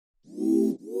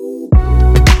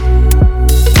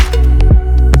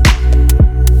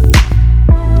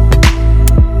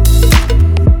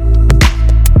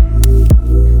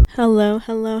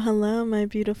Hello, my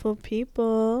beautiful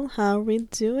people. How are we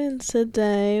doing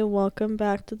today? Welcome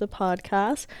back to the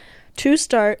podcast. To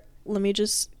start, let me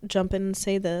just jump in and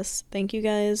say this. Thank you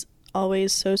guys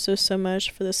always so much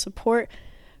for the support,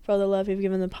 for all the love you've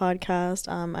given the podcast.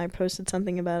 I posted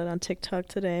something about it on TikTok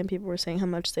today, and people were saying how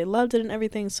much they loved it and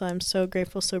everything, so I'm so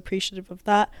grateful, so appreciative of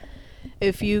that.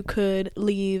 If you could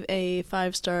leave a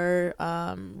 5-star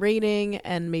rating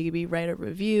and maybe write a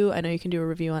review. I know you can do a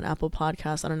review on Apple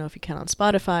Podcasts. I don't know if you can on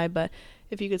Spotify, but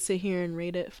if you could sit here and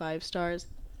rate it 5 stars,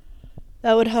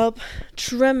 that would help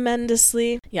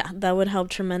tremendously. Yeah, that would help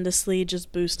tremendously,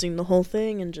 just boosting the whole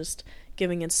thing and just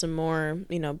giving it some more,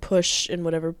 push in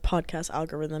whatever podcast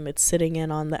algorithm it's sitting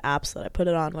in on the apps that I put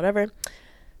it on, whatever.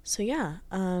 So yeah,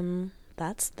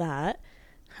 that's that.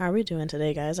 How are we doing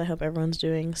today, guys? I hope everyone's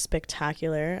doing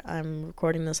spectacular. I'm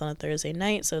recording this on a Thursday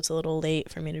night, so it's a little late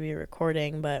for me to be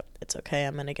recording, but it's okay.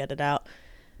 I'm going to get it out.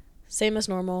 Same as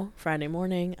normal, Friday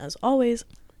morning, as always.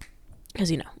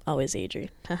 Because, always Adri.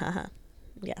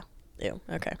 Yeah. Ew.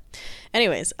 Okay.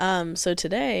 Anyways, so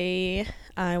today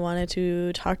I wanted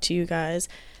to talk to you guys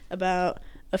about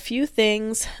a few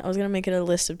things. I was going to make it a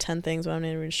list of 10 things, but I'm not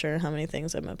even sure how many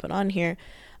things I'm going to put on here.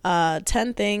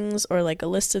 10 things, or like a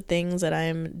list of things that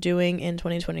I'm doing in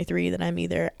 2023 that I'm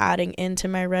either adding into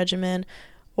my regimen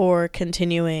or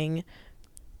continuing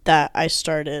that I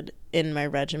started in my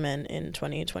regimen in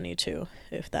 2022,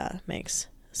 if that makes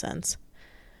sense.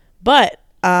 But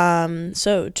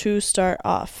so to start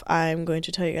off, I'm going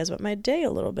to tell you guys about my day a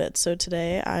little bit. So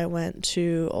today I went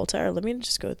to Ulta, or let me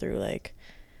just go through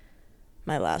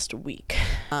my last week.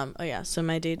 So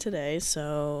my day today,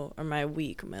 my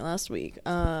last week,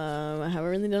 I haven't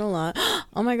really done a lot.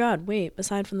 Oh my god, wait,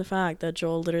 aside from the fact that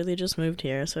Joel literally just moved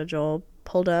here, so Joel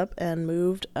pulled up and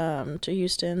moved to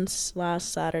Houston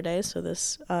last Saturday, so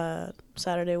this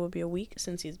Saturday will be a week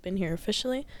since he's been here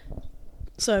officially.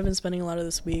 So I've been spending a lot of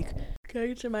this week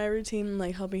going to my routine,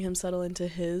 helping him settle into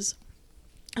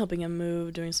helping him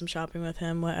move, doing some shopping with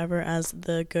him, whatever, as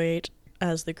the great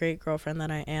girlfriend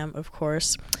that I am, of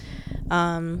course.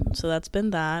 So that's been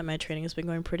that. My training has been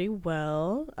going pretty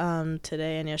well.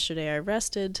 Today and yesterday I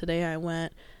rested. Today I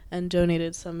went and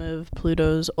donated some of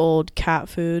Pluto's old cat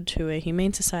food to a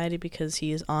humane society because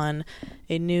he's on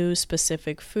a new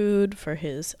specific food for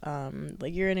his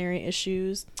urinary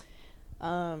issues.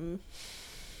 So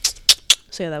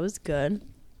yeah, that was good.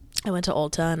 I went to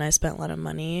Ulta and I spent a lot of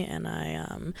money, and I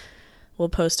will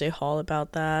post a haul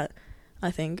about that,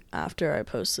 I think, after I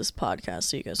post this podcast,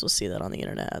 so you guys will see that on the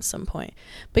internet at some point.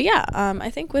 But yeah, I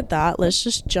think with that, let's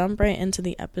just jump right into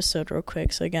the episode real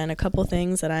quick. So again, a couple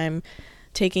things that I'm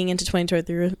taking into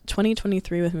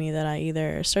 2023 with me that I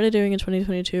either started doing in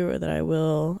 2022 or that I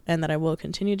will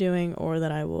continue doing, or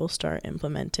that I will start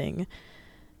implementing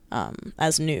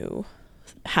as new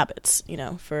habits,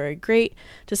 to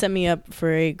set me up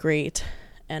for a great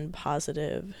and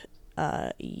positive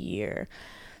year.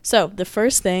 So the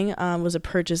first thing was a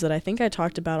purchase that I think I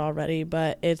talked about already,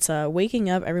 but it's waking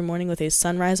up every morning with a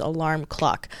sunrise alarm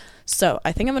clock. So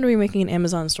I think I'm going to be making an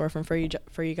Amazon storefront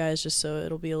for you guys, just so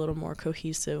it'll be a little more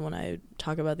cohesive when I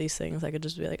talk about these things. I could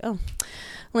just be like, oh,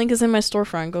 link is in my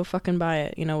storefront, go fucking buy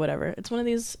it, whatever. It's one of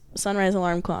these sunrise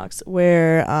alarm clocks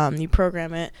where you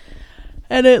program it,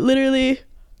 and it literally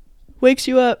wakes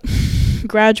you up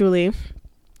gradually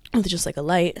with just a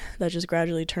light that just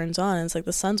gradually turns on, and it's like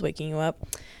the sun's waking you up.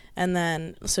 And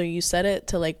then so you set it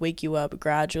to wake you up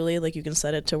gradually, you can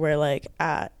set it to where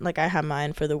I have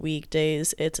mine for the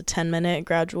weekdays, it's a 10-minute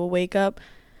gradual wake up.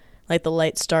 The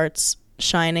light starts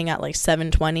shining at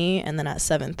 7:20, and then at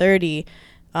 7:30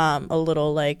 a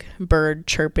little bird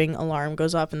chirping alarm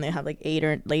goes off, and they have 8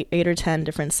 or 10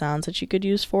 different sounds that you could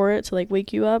use for it to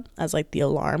wake you up as the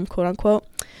alarm, quote unquote.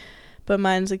 But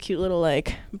mine's a cute little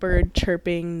bird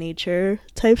chirping nature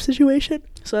type situation,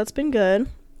 so that's been good.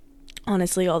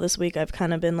 Honestly, all this week I've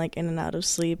kind of been in and out of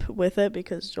sleep with it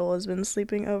because Joel has been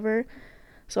sleeping over,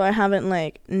 so I haven't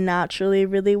naturally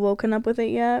really woken up with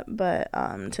it yet. But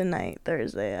tonight,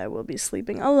 Thursday, I will be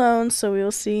sleeping alone, so we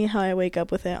will see how I wake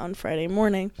up with it on Friday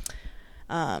morning.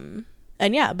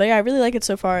 I really like it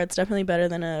so far. It's definitely better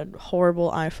than a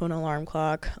horrible iPhone alarm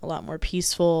clock. A lot more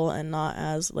peaceful and not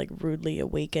as rudely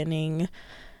awakening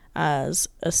as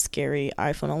a scary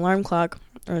iPhone alarm clock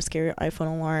or a scary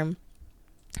iPhone alarm.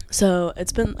 So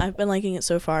I've been liking it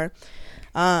so far.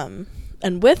 And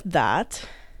with that,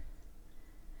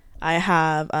 I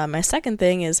have my second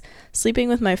thing is sleeping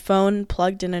with my phone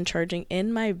plugged in and charging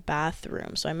in my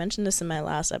bathroom. So I mentioned this in my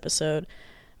last episode,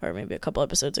 or maybe a couple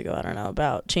episodes ago, I don't know,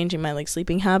 about changing my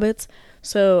sleeping habits.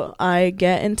 So I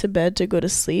get into bed to go to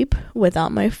sleep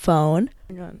without my phone.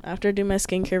 my God. After I do my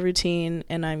skincare routine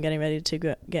and I'm getting ready to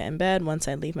get in bed, once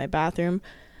I leave my bathroom,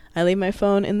 I leave my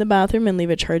phone in the bathroom and leave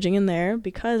it charging in there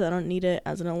because I don't need it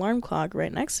as an alarm clock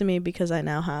right next to me because I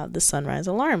now have the sunrise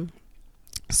alarm.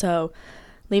 So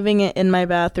leaving it in my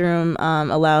bathroom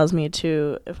allows me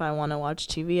to, if I want to watch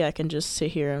TV, I can just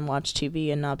sit here and watch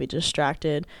TV and not be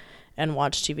distracted and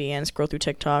watch TV and scroll through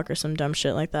TikTok or some dumb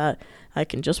shit like that. I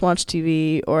can just watch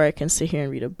TV, or I can sit here and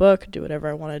read a book, do whatever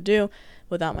I want to do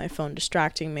without my phone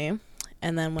distracting me.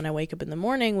 And then when I wake up in the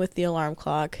morning with the alarm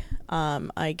clock,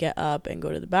 I get up and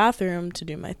go to the bathroom to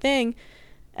do my thing.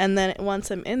 And then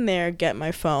once I'm in there, get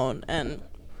my phone. And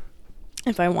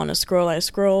if I want to scroll, I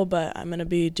scroll, but I'm going to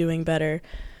be doing better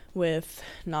with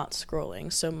not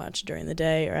scrolling so much during the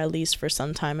day, or at least for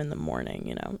some time in the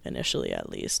morning, initially at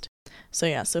least. So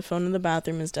yeah, so phone in the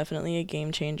bathroom is definitely a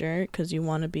game changer because you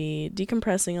want to be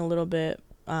decompressing a little bit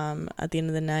at the end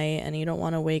of the night, and you don't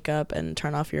want to wake up and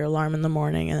turn off your alarm in the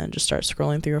morning and then just start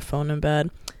scrolling through your phone in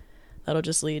bed. That'll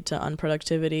just lead to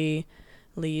unproductivity,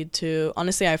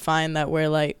 honestly, I find that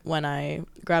when I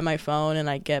grab my phone and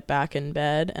I get back in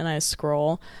bed and I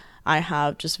scroll, I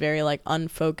have just very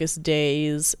unfocused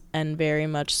days, and very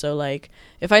much so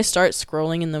if I start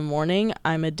scrolling in the morning,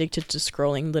 I'm addicted to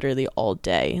scrolling literally all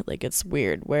day. It's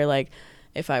weird where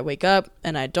if I wake up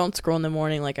and I don't scroll in the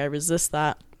morning, I resist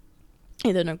that.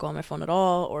 Either don't go on my phone at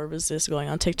all or resist going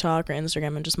on TikTok or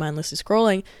Instagram and just mindlessly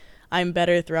scrolling. I'm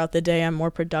better throughout the day. I'm more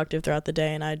productive throughout the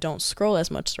day, and I don't scroll as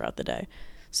much throughout the day.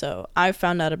 So I've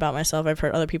found out about myself. I've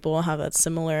heard other people have that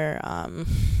similar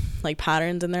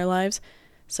patterns in their lives.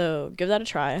 So give that a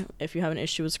try. If you have an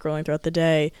issue with scrolling throughout the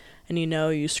day and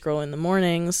you scroll in the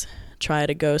mornings, try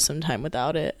to go some time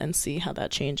without it and see how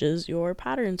that changes your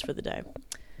patterns for the day.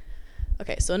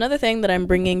 Okay, so another thing that I'm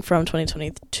bringing from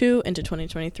 2022 into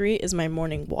 2023 is my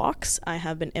morning walks. I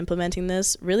have been implementing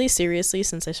this really seriously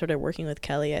since I started working with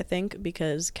Kelly, I think,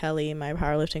 because Kelly, my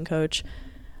powerlifting coach,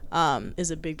 is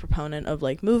a big proponent of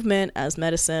movement as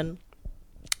medicine.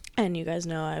 And you guys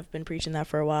know I've been preaching that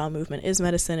for a while. Movement is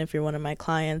medicine. If you're one of my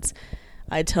clients,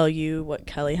 I tell you what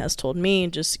Kelly has told me.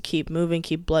 Just keep moving,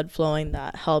 keep blood flowing.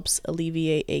 That helps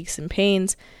alleviate aches and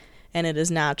pains. And it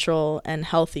is natural and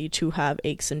healthy to have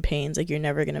aches and pains. You're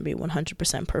never going to be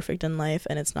 100% perfect in life,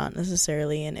 and it's not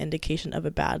necessarily an indication of a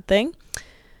bad thing.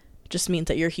 It just means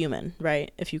that you're human,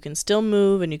 right? If you can still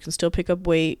move and you can still pick up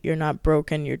weight, you're not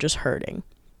broken, you're just hurting,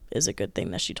 is a good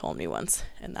thing that she told me once.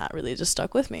 And that really just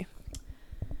stuck with me.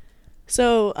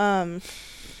 So,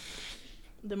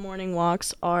 the morning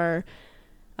walks are,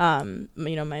 my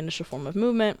initial form of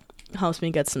movement. Helps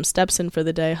me get some steps in for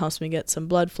the day, helps me get some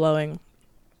blood flowing.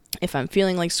 If I'm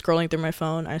feeling like scrolling through my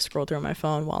phone, I scroll through my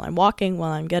phone while I'm walking,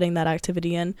 while I'm getting that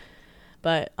activity in.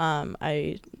 But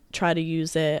I try to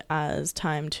use it as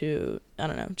time to,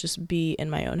 just be in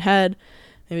my own head,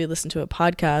 maybe listen to a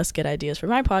podcast, get ideas for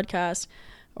my podcast,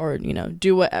 or,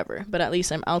 do whatever. But at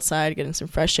least I'm outside getting some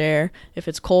fresh air. If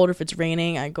it's cold or if it's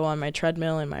raining, I go on my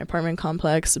treadmill in my apartment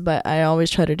complex. But I always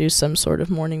try to do some sort of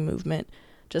morning movement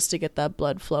just to get that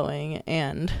blood flowing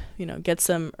and, get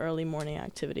some early morning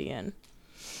activity in.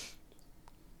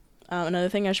 Another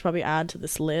thing I should probably add to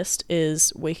this list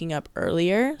is waking up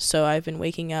earlier. So I've been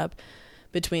waking up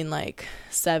between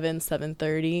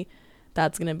 7:30.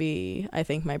 That's going to be, I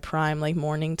think, my prime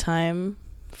morning time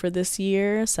for this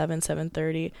year,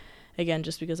 7:30. Again,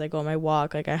 just because I go on my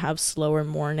walk, I have slower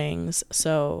mornings.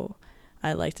 So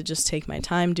I like to just take my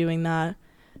time doing that.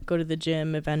 Go to the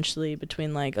gym eventually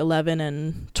between 11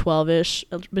 and 12ish.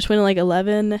 Between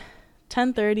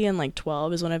 10:30 and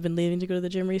 12 is when I've been leaving to go to the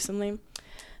gym recently.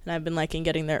 And I've been liking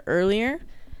getting there earlier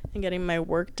and getting my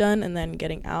work done and then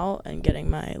getting out and getting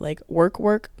my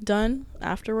work done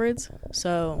afterwards.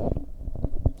 So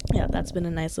yeah, that's been a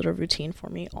nice little routine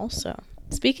for me also.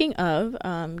 Speaking of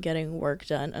getting work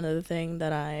done, another thing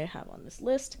that I have on this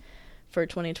list for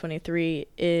 2023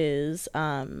 is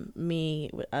me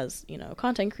as,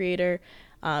 content creator,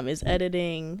 is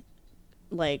editing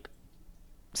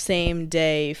same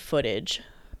day footage,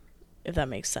 if that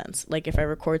makes sense. If I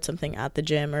record something at the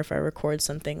gym, or if I record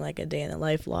something a day in the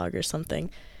life vlog or something,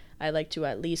 I like to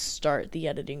at least start the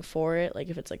editing for it.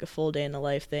 If it's a full day in the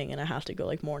life thing and I have to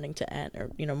go morning to end, or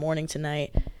morning to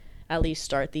night, at least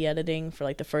start the editing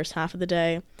for the first half of the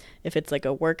day. If it's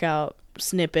a workout,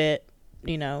 snippet,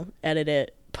 edit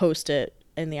it, post it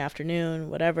in the afternoon,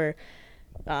 whatever.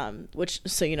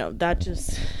 That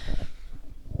just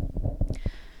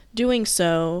doing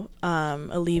so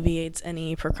alleviates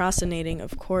any procrastinating,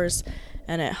 of course,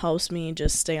 and it helps me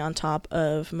just stay on top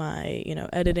of my,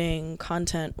 editing,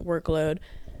 content workload,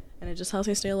 and it just helps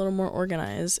me stay a little more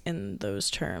organized in those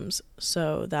terms.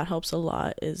 So that helps a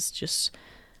lot, is just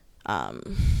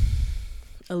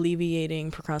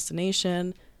alleviating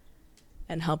procrastination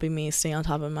and helping me stay on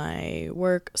top of my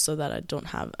work so that I don't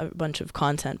have a bunch of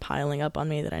content piling up on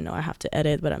me that I know I have to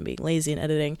edit, but I'm being lazy in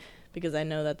editing, because I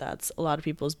know that that's a lot of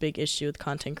people's big issue with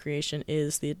content creation,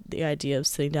 is the idea of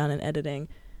sitting down and editing.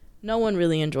 No one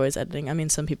really enjoys editing. I mean,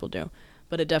 some people do,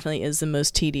 but it definitely is the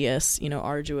most tedious,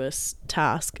 arduous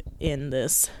task in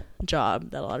this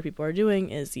job that a lot of people are doing,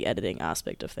 is the editing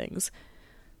aspect of things.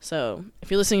 So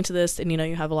if you're listening to this and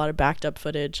you have a lot of backed up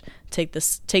footage,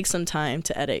 take some time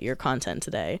to edit your content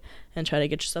today and try to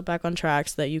get yourself back on track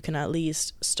so that you can at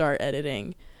least start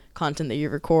editing content that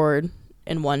you record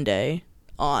in one day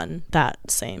on that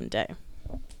same day.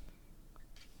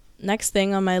 Next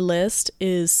thing on my list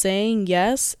is saying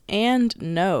yes and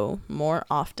no more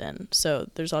often. So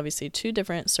there's obviously two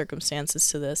different circumstances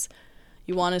to this.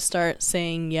 You want to start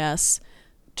saying yes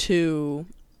to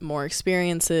more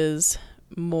experiences,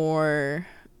 more,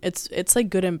 it's like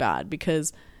good and bad,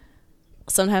 because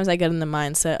sometimes I get in the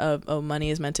mindset of, oh, money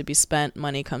is meant to be spent,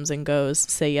 money comes and goes,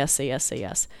 say yes, say yes, say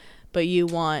yes. But you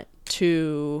want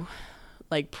to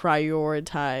like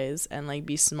prioritize and like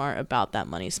be smart about that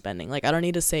money spending. Like, I don't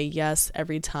need to say yes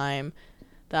every time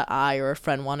that I or a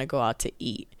friend want to go out to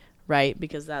eat, right?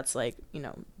 Because that's like,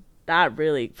 that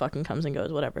really fucking comes and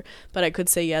goes, whatever. But I could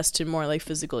say yes to more like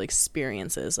physical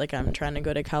experiences. Like, I'm trying to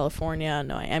go to California.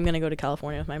 No, I am going to go to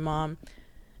California with my mom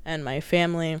and my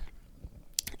family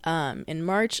in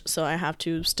March. So I have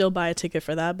to still buy a ticket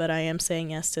for that, but I am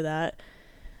saying yes to that.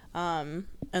 And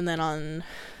then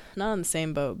not on the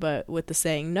same boat, but with the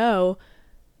saying no,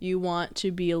 you want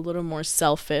to be a little more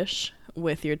selfish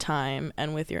with your time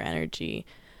and with your energy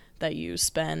that you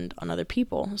spend on other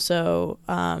people. So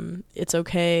it's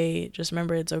okay, just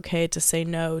remember, it's okay to say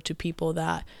no to people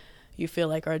that you feel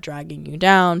like are dragging you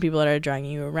down, people that are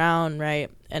dragging you around, right?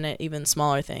 And even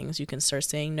smaller things, you can start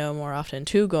saying no more often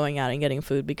to going out and getting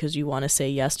food, because you want to say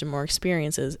yes to more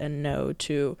experiences and no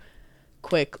to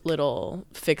quick little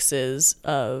fixes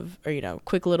of, or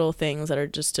quick little things that are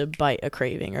just to bite a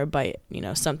craving or bite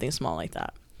something small like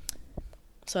that.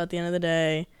 So at the end of the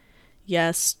day,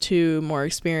 yes to more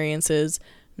experiences,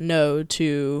 no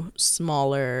to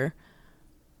smaller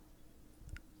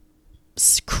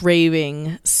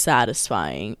craving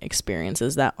satisfying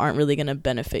experiences that aren't really going to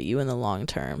benefit you in the long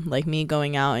term. Like me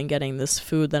going out and getting this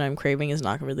food that I'm craving is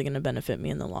not really going to benefit me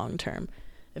in the long term.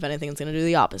 If anything, it's going to do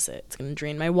the opposite. It's going to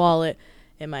drain my wallet.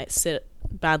 It might sit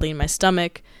badly in my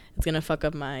stomach. It's going to fuck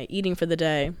up my eating for the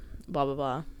day, blah, blah,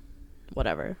 blah,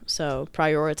 whatever. So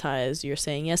prioritize your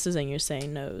saying yeses and your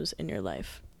saying nos in your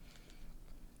life.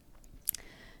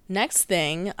 Next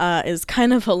thing is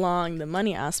kind of along the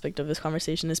money aspect of this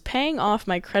conversation, is paying off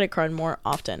my credit card more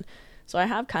often. So I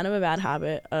have kind of a bad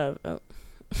habit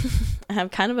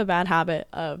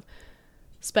of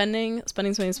spending,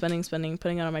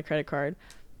 putting it on my credit card,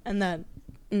 and then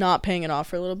not paying it off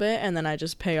for a little bit, and then I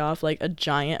just pay off like a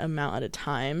giant amount at a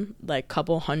time, like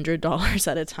couple $100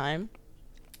 at a time,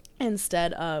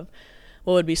 instead of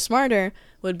what would be smarter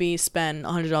would be spend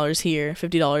 $100 here,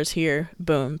 $50 here,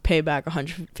 boom, pay back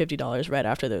 $150 right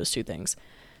after those two things.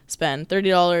 Spend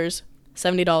 $30,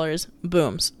 $70,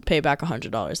 boom, pay back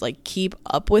 $100. Like, keep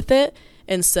up with it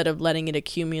instead of letting it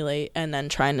accumulate and then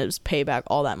trying to pay back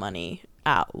all that money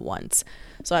at once.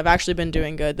 So I've actually been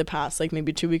doing good the past like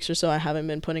maybe 2 weeks or so. I haven't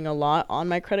been putting a lot on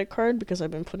my credit card because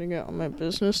I've been putting it on my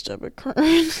business debit card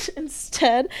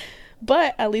instead.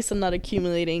 But at least I'm not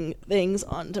accumulating things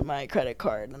onto my credit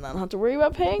card, and I don't have to worry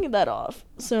about paying that off.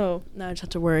 So now I just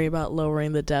have to worry about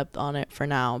lowering the debt on it for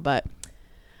now, but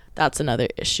that's another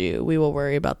issue. We will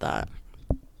worry about that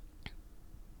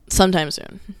sometime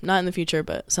soon. Not in the future,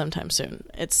 but sometime soon.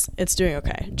 It's doing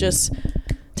okay. Just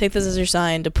take this as your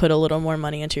sign to put a little more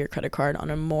money into your credit card on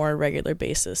a more regular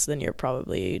basis than you're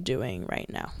probably doing right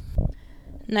now.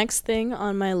 Next thing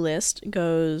on my list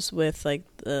goes with like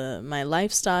my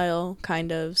lifestyle,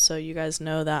 kind of. So you guys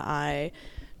know that I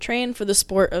train for the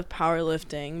sport of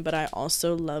powerlifting, but I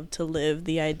also love to live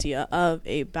the idea of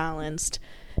a balanced,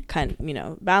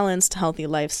 healthy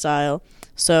lifestyle.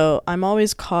 So I'm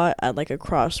always caught at like a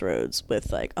crossroads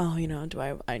with like,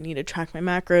 do I need to track my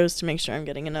macros to make sure I'm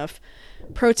getting enough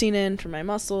protein in for my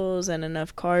muscles and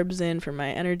enough carbs in for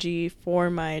my energy for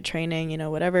my training,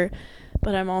 whatever.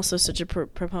 But I'm also such a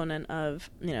proponent of,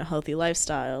 healthy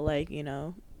lifestyle, like,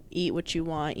 eat what you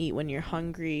want, eat when you're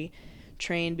hungry,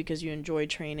 train because you enjoy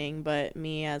training. But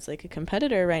me as like a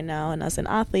competitor right now and as an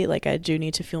athlete, like I do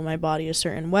need to feel my body a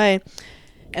certain way.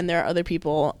 And there are other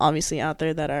people obviously out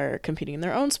there that are competing in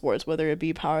their own sports, whether it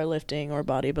be powerlifting or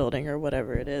bodybuilding or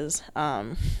whatever it is.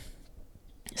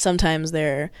 Sometimes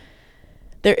their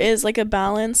there is like a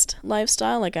balanced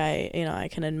lifestyle. Like I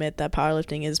can admit that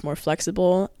powerlifting is more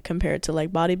flexible compared to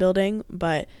like bodybuilding,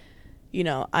 but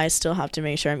I still have to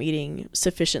make sure I'm eating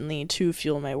sufficiently to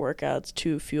fuel my workouts,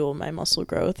 to fuel my muscle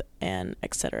growth, and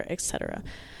et cetera, et cetera.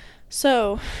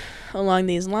 So along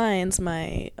these lines,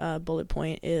 my bullet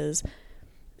point is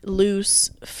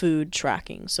loose food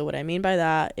tracking. So what I mean by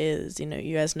that is,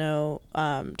 you guys know,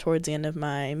 towards the end of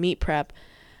my meet prep,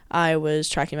 I was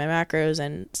tracking my macros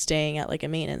and staying at like a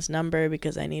maintenance number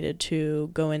because I needed to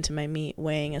go into my meet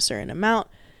weighing a certain amount.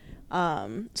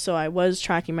 So I was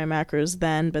tracking my macros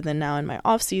then, but then now in my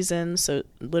off season, so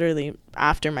literally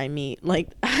after my meet, like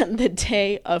the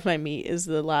day of my meet is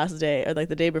the last day, or like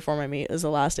the day before my meet is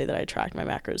the last day that I tracked my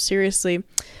macros seriously.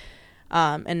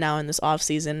 And now in this off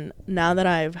season, now that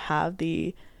I've had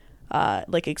the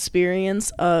like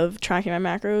experience of tracking my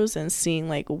macros and seeing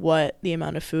like what the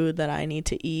amount of food that I need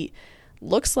to eat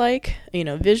looks like,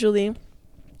 visually,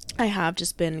 I have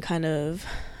just been kind of,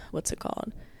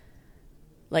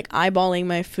 like eyeballing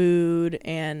my food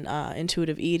and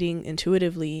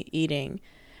intuitively eating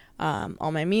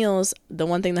all my meals. The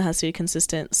one thing that has to be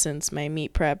consistent since my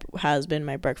meat prep has been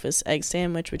my breakfast egg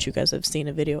sandwich, which you guys have seen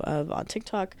a video of on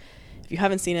TikTok. If you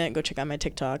haven't seen it, go check out my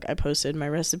TikTok. I posted my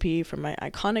recipe for my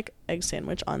iconic egg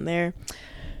sandwich on there.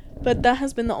 But that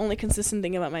has been the only consistent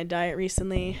thing about my diet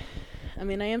recently. I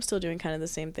mean, I am still doing kind of the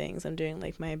same things. I'm doing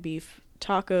like my beef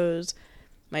tacos.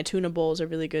 My tuna bowls are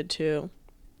really good too.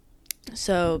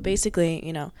 So basically,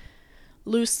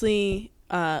 loose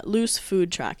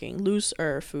food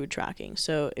tracking.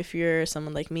 So if you're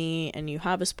someone like me and you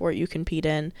have a sport you compete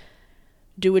in,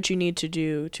 do what you need to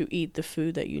do to eat the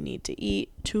food that you need to eat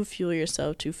to fuel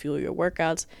yourself, to fuel your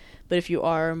workouts. But if you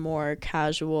are a more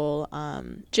casual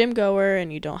gym goer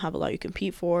and you don't have a lot you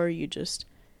compete for, you just,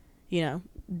 do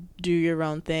your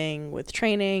own thing with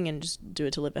training and just do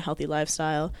it to live a healthy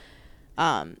lifestyle.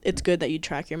 It's good that you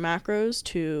track your macros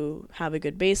to have a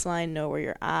good baseline, know where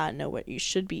you're at, know what you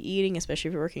should be eating, especially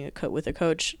if you're working with a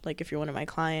coach. Like if you're one of my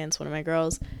clients, one of my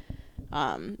girls,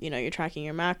 you're tracking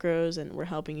your macros and we're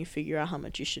helping you figure out how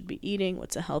much you should be eating,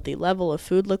 what's a healthy level of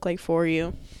food look like for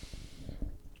you.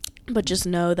 But just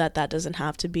know that doesn't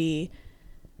have to be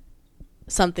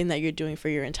something that you're doing for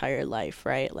your entire life,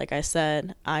 right? Like I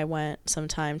said, I went some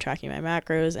time tracking my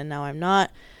macros and now I'm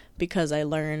not, because I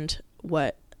learned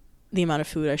what the amount of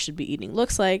food I should be eating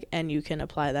looks like, and you can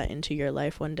apply that into your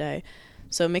life one day.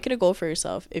 So make it a goal for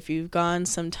yourself. If you've gone a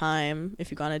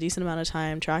decent amount of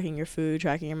time tracking your food,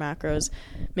 tracking your macros,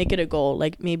 make it a goal.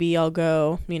 Like maybe I'll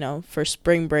go, for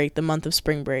spring break, the month of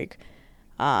spring break.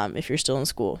 If you're still in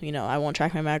school, I won't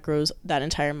track my macros that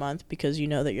entire month because you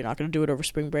know that you're not going to do it over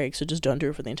spring break. So just don't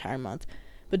do it for the entire month,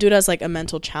 but do it as like a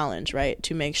mental challenge, right?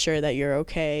 To make sure that you're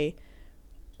okay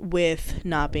with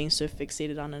not being so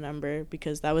fixated on a number,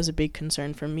 because that was a big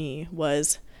concern for me.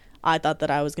 Was I thought that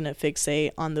I was going to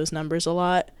fixate on those numbers a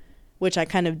lot, which I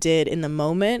kind of did in the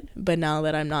moment, but now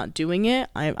that I'm not doing it,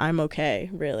 I'm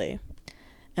okay, really.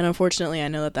 And unfortunately, I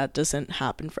know that doesn't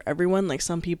happen for everyone. Like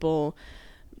some people,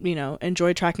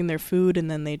 enjoy tracking their food and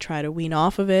then they try to wean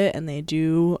off of it and they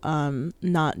do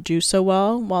not do so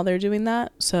well while they're doing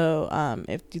that. So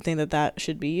if you think that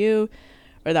should be you,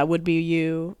 or that would be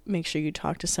you, make sure you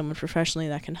talk to someone professionally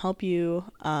that can help you.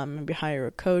 Maybe hire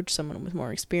a coach, someone with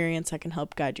more experience that can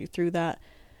help guide you through that.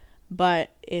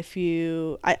 But if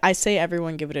I say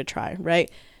everyone give it a try, right?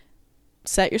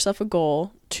 Set yourself a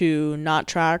goal to not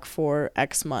track for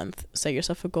X month. Set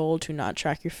yourself a goal to not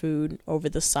track your food over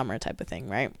the summer type of thing,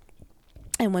 right?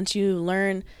 And once you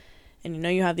learn and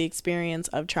you have the experience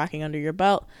of tracking under your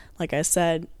belt, like I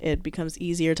said, it becomes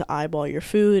easier to eyeball your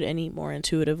food and eat more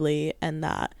intuitively, and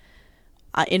that,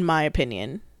 in my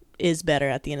opinion, is better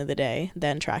at the end of the day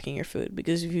than tracking your food.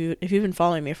 Because if you've been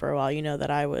following me for a while, you know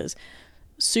that I was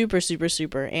super, super,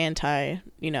 super anti,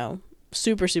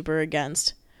 super, super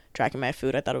against tracking my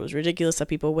food. I thought it was ridiculous that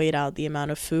people weighed out the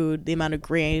amount of food, the amount of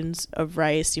grains of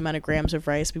rice, the amount of grams of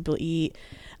rice people eat,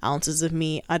 ounces of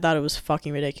meat. I thought it was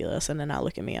fucking ridiculous. And then now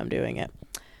look at me, I'm doing it.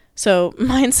 So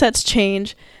mindsets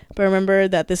change, but remember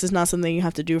that this is not something you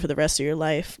have to do for the rest of your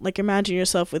life. Like imagine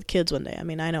yourself with kids one day. I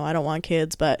mean, I know I don't want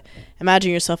kids, but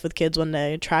imagine yourself with kids one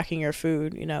day tracking your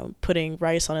food, putting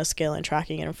rice on a scale and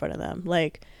tracking it in front of them.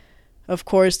 Like, of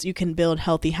course, you can build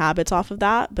healthy habits off of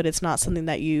that, but it's not something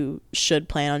that you should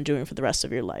plan on doing for the rest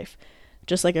of your life.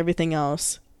 Just like everything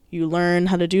else, you learn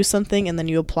how to do something and then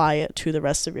you apply it to the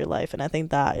rest of your life. And I think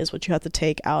that is what you have to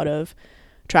take out of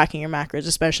tracking your macros,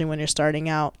 especially when you're starting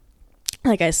out.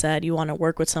 Like I said, you want to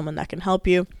work with someone that can help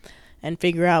you and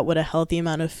figure out what a healthy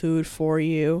amount of food for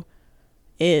you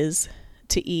is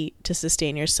to eat to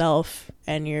sustain yourself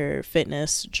and your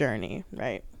fitness journey,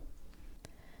 right?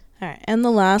 All right, and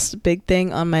the last big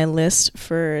thing on my list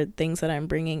for things that I'm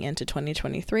bringing into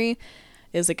 2023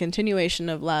 is a continuation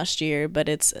of last year, but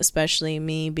it's especially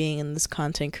me being in this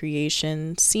content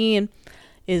creation scene,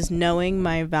 is knowing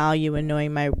my value and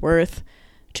knowing my worth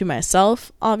to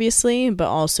myself, obviously, but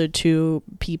also to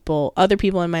other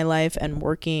people in my life, and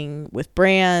working with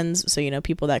brands. So,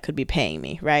 people that could be paying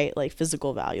me, right? Like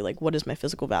physical value, like what is my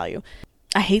physical value?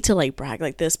 I hate to like brag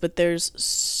like this, but there is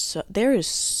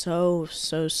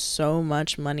so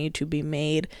much money to be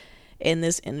made in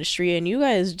this industry. And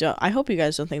I hope you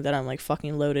guys don't think that I'm like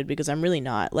fucking loaded, because I'm really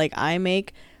not. Like, I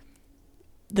make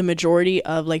the majority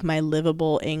of like my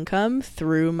livable income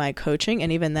through my coaching,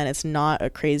 and even then it's not a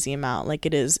crazy amount. Like,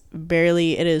 it is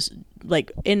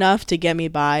like enough to get me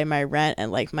by my rent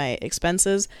and like my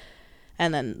expenses.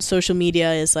 And then social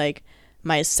media is like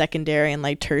my secondary and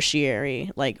like tertiary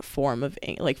like forms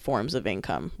of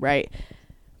income, right?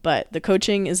 But the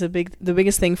coaching is the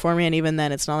biggest thing for me, and even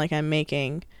then it's not like I'm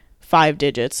making 5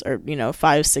 digits or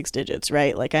 5-6 digits,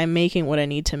 right? Like, I'm making what I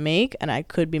need to make, and I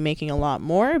could be making a lot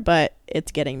more, but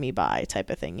it's getting me by,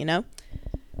 type of thing.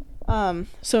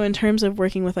 So in terms of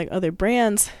working with like other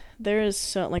brands, there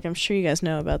is like, I'm sure you guys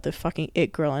know about the fucking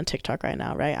it girl on TikTok right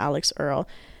now, right? Alex Earl,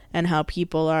 and how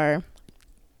people are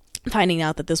finding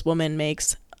out that this woman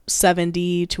makes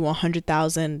 $70,000 to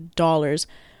 $100,000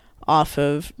 off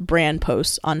of brand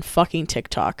posts on fucking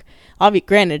TikTok.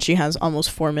 Granted, she has almost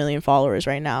 4 million followers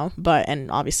right now, and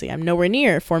obviously I'm nowhere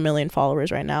near 4 million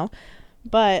followers right now,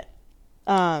 but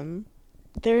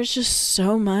there's just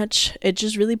so much. It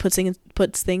just really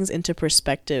puts things into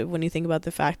perspective when you think about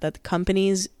the fact that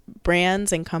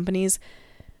brands and companies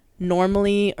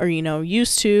normally are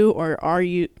used to, or are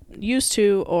used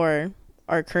to, or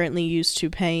are currently used to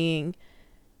paying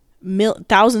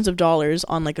thousands of dollars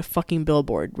on like a fucking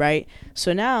billboard, right?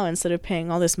 So now, instead of paying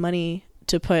all this money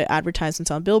to put advertisements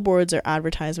on billboards, or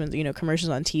advertisements, commercials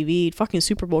on TV, fucking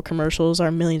Super Bowl commercials are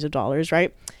millions of dollars,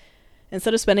 right?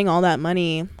 Instead of spending all that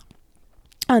money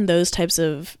on those types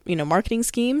of marketing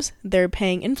schemes, they're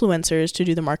paying influencers to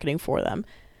do the marketing for them.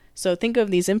 So think of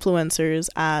these influencers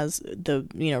as the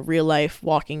real life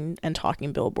walking and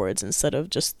talking billboards, instead of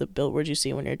just the billboards you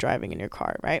see when you're driving in your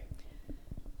car, right?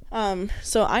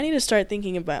 So I need to start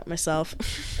thinking about myself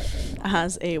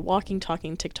as a walking,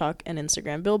 talking TikTok and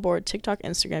Instagram billboard, TikTok,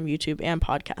 Instagram, YouTube, and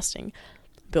podcasting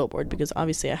billboard, because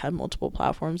obviously I have multiple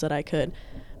platforms that I could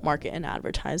market and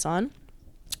advertise on.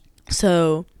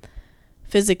 So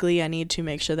physically, I need to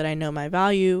make sure that I know my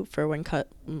value for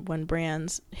when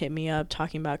brands hit me up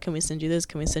talking about, can we send you this?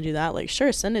 Can we send you that? Like,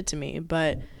 sure, send it to me,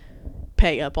 but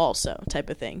pay up also,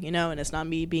 type of thing, and it's not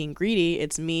me being greedy.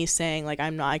 It's me saying like,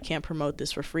 I can't promote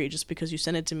this for free just because you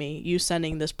send it to me. You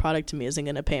sending this product to me isn't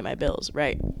going to pay my bills,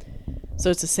 right? So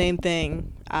it's the same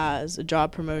thing as a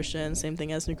job promotion, same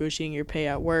thing as negotiating your pay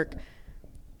at work,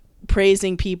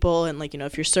 praising people, and like,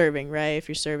 if you're serving, right? If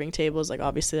you're serving tables, like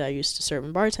obviously I used to serve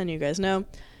and bartend, you guys know,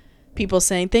 people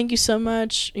saying thank you so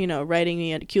much, writing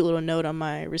me a cute little note on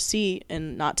my receipt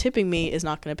and not tipping me is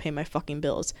not going to pay my fucking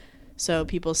bills. So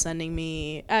people sending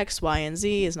me X, Y, and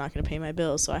Z is not going to pay my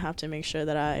bills. So I have to make sure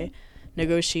that I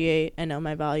negotiate and know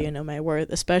my value and know my worth,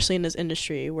 especially in this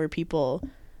industry where people,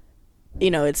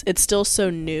 it's still so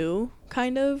new,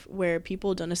 kind of, where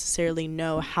people don't necessarily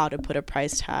know how to put a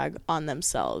price tag on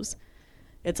themselves.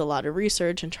 It's a lot of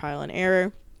research and trial and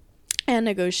error and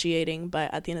negotiating,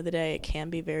 but at the end of the day, it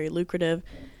can be very lucrative.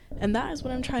 And that is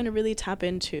what I'm trying to really tap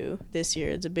into this year.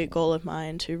 It's a big goal of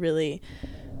mine to really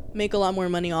make a lot more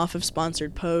money off of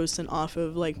sponsored posts and off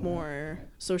of like more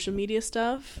social media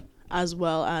stuff, as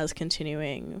well as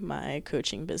continuing my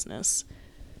coaching business.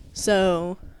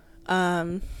 So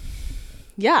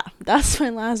yeah, that's my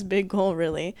last big goal,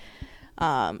 really,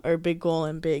 or big goal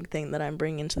and big thing that I'm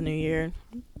bringing into the new year,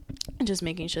 and just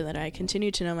making sure that I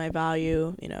continue to know my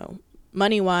value,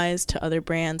 money wise, to other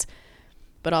brands,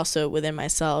 but also within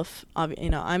myself. I'm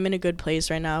in a good place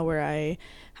right now where I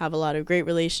have a lot of great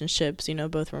relationships,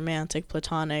 both romantic,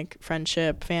 platonic,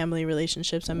 friendship, family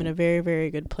relationships. I'm in a very, very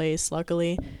good place,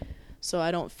 luckily. So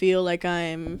I don't feel like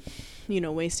I'm,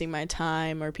 wasting my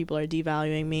time or people are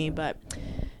devaluing me. But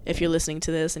if you're listening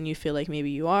to this and you feel like maybe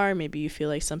you feel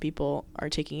like some people are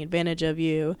taking advantage of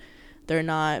you, they're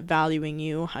not valuing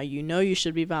you how you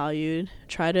should be valued,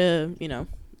 try to,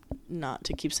 not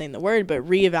to keep saying the word, but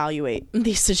reevaluate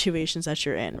these situations that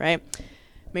you're in, right?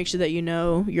 Make sure that you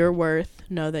know your worth,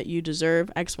 know that you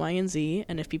deserve X, Y, and Z.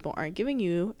 And if people aren't giving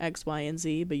you X, Y, and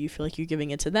Z, but you feel like you're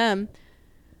giving it to them,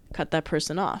 cut that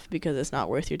person off, because it's not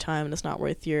worth your time and it's not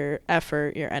worth your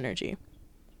effort, your energy.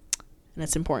 And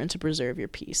it's important to preserve your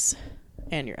peace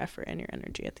and your effort and your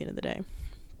energy at the end of the day.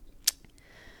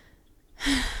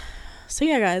 So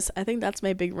yeah, guys, I think that's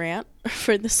my big rant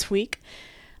for this week.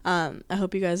 I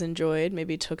hope you guys enjoyed,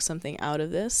 maybe took something out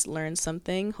of this, learned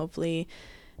something. Hopefully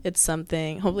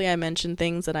I mentioned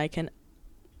things that I can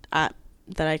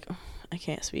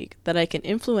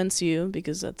influence you,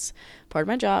 because that's part of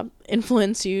my job,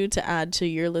 influence you to add to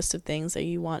your list of things that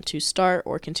you want to start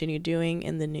or continue doing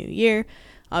in the new year.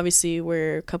 Obviously,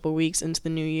 we're a couple weeks into the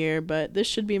new year, but this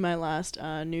should be my last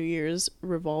New Year's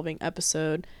revolving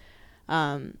episode.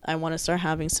 I want to start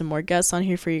having some more guests on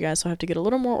here for you guys, so I have to get a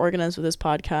little more organized with this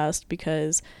podcast,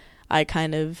 because I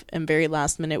kind of am very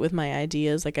last minute with my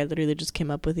ideas. Like, I literally just came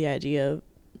up with the idea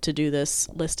to do this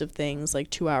list of things like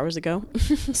 2 hours ago.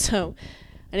 So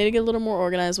I need to get a little more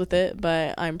organized with it,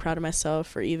 but I'm proud of myself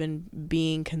for even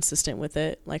being consistent with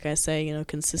it. Like I say,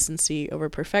 consistency over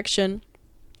perfection.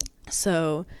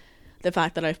 So the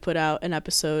fact that I've put out an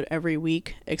episode every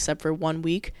week except for 1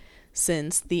 week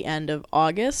since the end of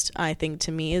August, I think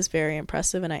to me is very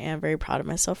impressive, and I am very proud of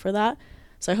myself for that.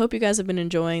 So I hope you guys have been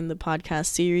enjoying the podcast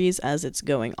series as it's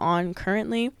going on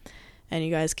currently, and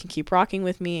you guys can keep rocking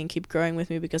with me and keep growing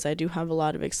with me, because I do have a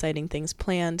lot of exciting things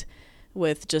planned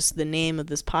with just the name of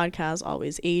this podcast,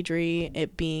 Always Adri,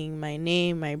 it being my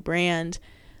name, my brand.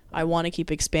 I want to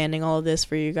keep expanding all of this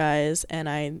for you guys, and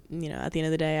at the end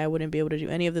of the day, I wouldn't be able to do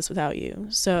any of this without you.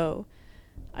 So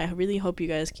I really hope you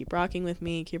guys keep rocking with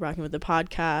me, keep rocking with the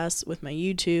podcast, with my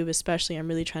YouTube especially. I'm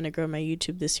really trying to grow my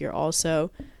YouTube this year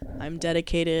also. I'm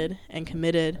dedicated and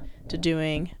committed to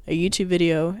doing a YouTube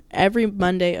video every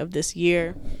Monday of this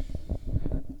year.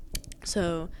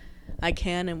 So I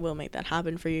can and will make that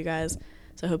happen for you guys.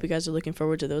 So I hope you guys are looking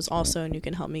forward to those also, and you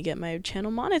can help me get my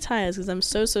channel monetized, because I'm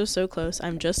so close.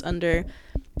 I'm just under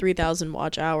 3,000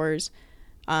 watch hours.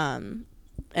 And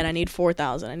I need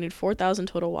 4,000. I need 4,000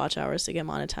 total watch hours to get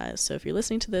monetized. So if you're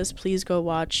listening to this, please go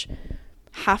watch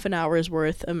half an hour's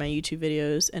worth of my YouTube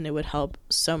videos, and it would help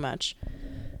so much.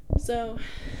 So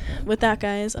with that,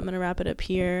 guys, I'm going to wrap it up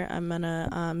here. I'm going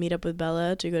to meet up with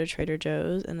Bella to go to Trader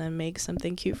Joe's and then make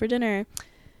something cute for dinner.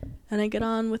 And I get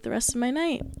on with the rest of my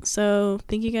night. So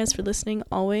thank you guys for listening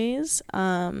always.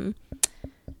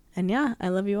 And yeah, I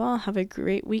love you all. Have a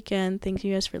great weekend. Thank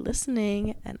you guys for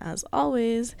listening. And as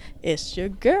always, it's your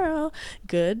girl.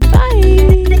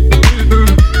 Goodbye.